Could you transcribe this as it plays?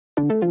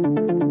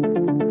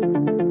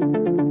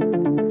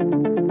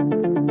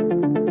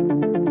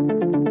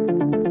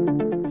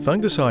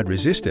Fungicide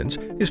resistance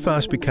is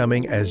fast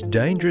becoming as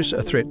dangerous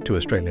a threat to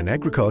Australian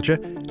agriculture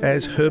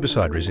as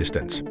herbicide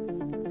resistance.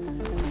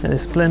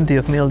 There's plenty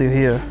of mildew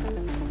here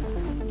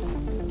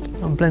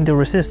and plenty of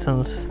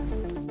resistance.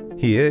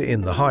 Here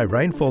in the high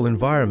rainfall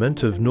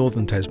environment of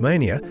northern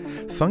Tasmania,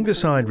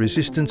 fungicide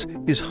resistance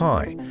is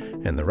high,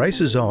 and the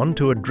race is on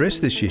to address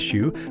this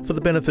issue for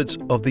the benefits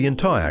of the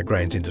entire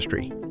grains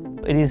industry.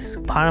 It is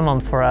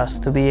paramount for us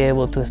to be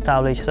able to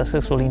establish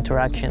successful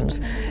interactions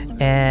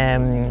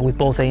with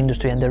both the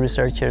industry and the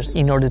researchers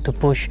in order to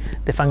push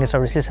the fungicide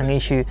resistance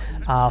issue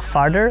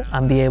further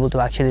and be able to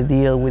actually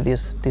deal with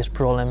this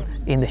problem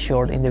in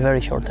the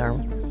very short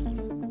term.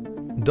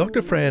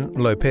 Dr Fran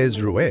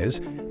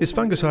Lopez-Ruiz is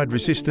Fungicide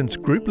Resistance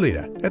Group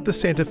Leader at the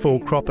Centre for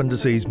Crop and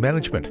Disease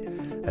Management,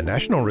 a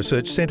national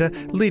research centre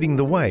leading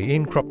the way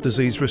in crop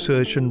disease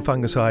research and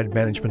fungicide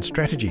management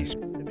strategies.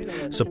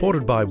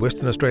 Supported by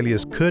Western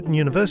Australia's Curtin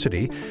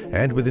University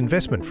and with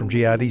investment from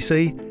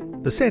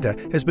GRDC, the centre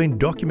has been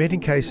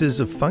documenting cases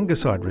of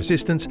fungicide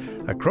resistance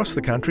across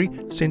the country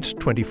since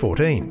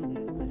 2014.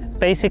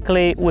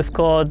 Basically, we've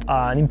got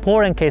an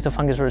important case of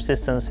fungicide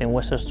resistance in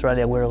Western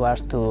Australia with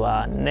regards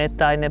to net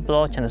tie net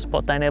blotch and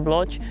spot tie net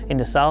blotch in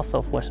the south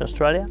of Western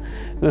Australia.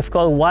 We've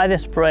got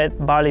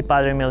widespread barley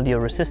powdery mildew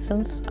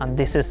resistance, and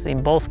this is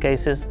in both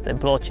cases, the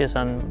blotches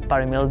and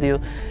powdery mildew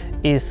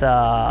is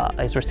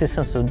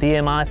resistance to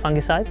DMI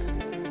fungicides.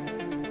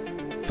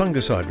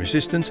 Fungicide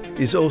resistance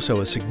is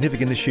also a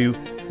significant issue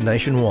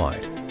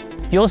nationwide.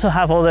 You also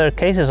have other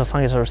cases of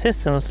fungicide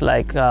resistance,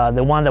 like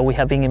the one that we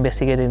have been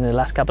investigating in the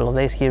last couple of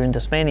days here in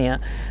Tasmania,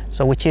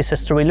 which is a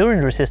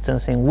strobilurin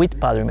resistance in wheat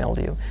powdery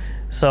mildew.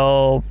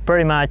 So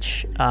pretty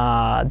much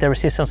the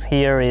resistance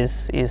here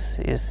is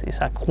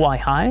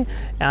quite high,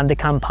 and the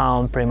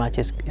compound pretty much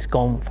is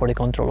gone for the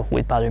control of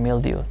wheat powdery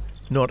mildew.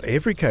 Not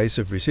every case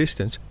of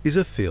resistance is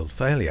a field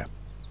failure,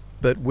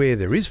 but where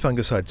there is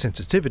fungicide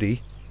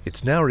sensitivity,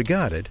 it's now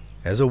regarded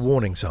as a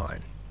warning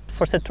sign.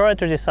 For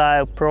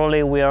herbicide,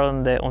 probably we are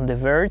on the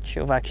verge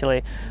of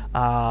actually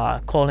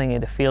calling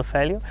it a field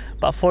failure.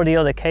 But for the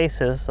other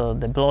cases,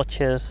 the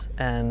blotches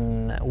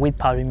and wheat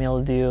powdery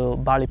mildew,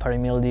 barley powdery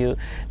mildew,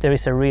 there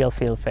is a real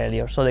field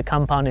failure. So the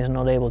compound is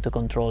not able to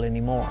control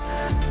anymore.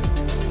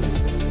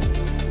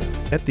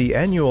 At the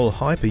annual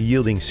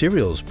Hyper-Yielding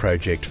Cereals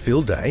Project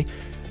Field Day,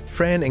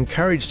 Fran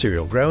encouraged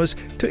cereal growers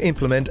to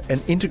implement an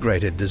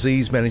integrated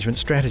disease management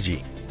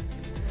strategy.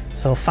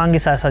 So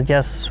fungicides are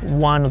just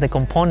one of the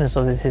components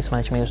of the disease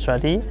management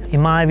strategy.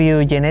 In my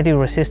view, genetic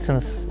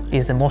resistance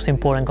is the most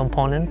important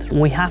component.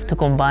 We have to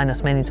combine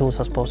as many tools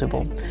as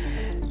possible.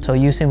 So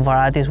using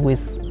varieties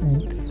with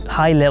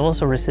high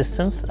levels of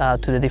resistance to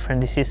the different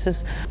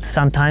diseases.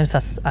 Sometimes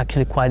that's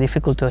actually quite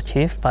difficult to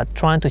achieve, but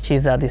trying to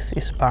achieve that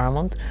is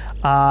paramount.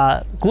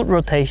 Good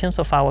rotations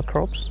of our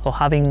crops, so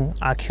having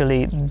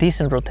actually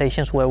decent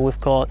rotations where we've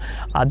got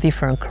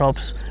different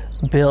crops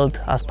built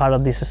as part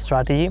of this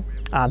strategy.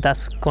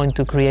 That's going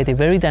to create a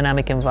very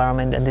dynamic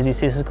environment, and the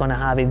disease is going to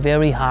have it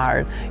very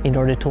hard in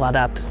order to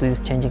adapt to this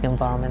changing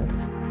environment.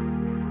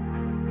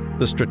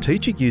 The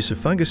strategic use of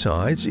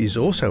fungicides is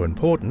also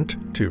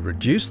important to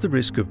reduce the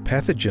risk of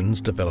pathogens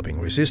developing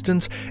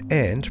resistance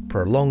and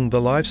prolong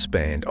the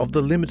lifespan of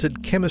the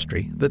limited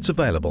chemistry that's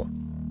available.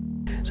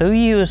 So we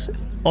use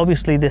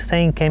obviously the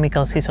same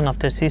chemical season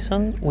after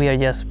season. We are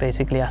just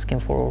basically asking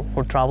for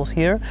troubles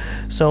here.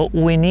 So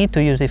we need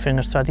to use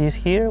different strategies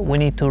here. We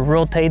need to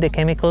rotate the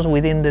chemicals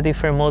within the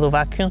different mode of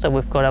actions that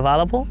we've got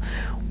available.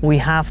 We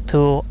have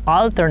to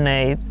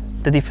alternate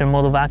the different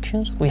mode of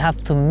actions. We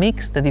have to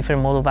mix the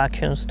different mode of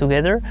actions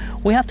together.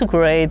 We have to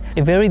create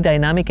a very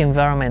dynamic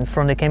environment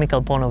from the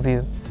chemical point of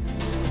view.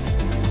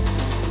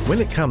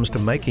 When it comes to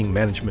making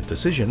management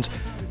decisions,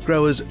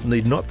 growers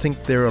need not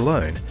think they're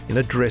alone in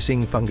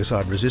addressing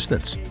fungicide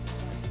resistance.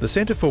 The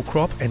Centre for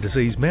Crop and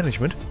Disease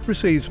Management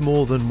receives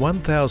more than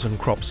 1,000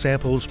 crop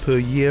samples per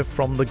year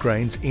from the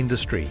grains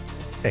industry,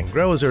 and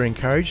growers are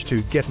encouraged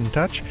to get in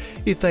touch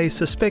if they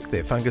suspect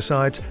their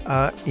fungicides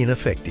are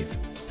ineffective.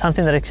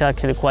 Something that is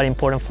actually quite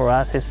important for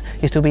us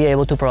is to be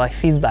able to provide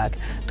feedback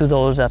to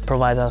those that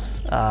provide us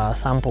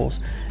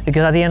samples.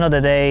 Because at the end of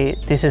the day,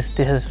 this is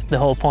the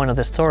whole point of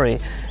the story.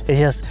 It's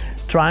just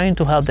trying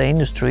to help the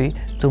industry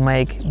to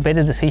make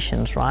better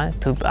decisions, right?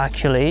 To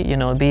actually,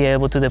 be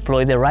able to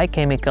deploy the right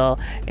chemical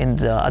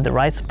at the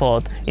right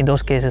spot in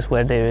those cases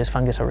where there is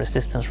fungicide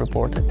resistance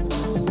reported.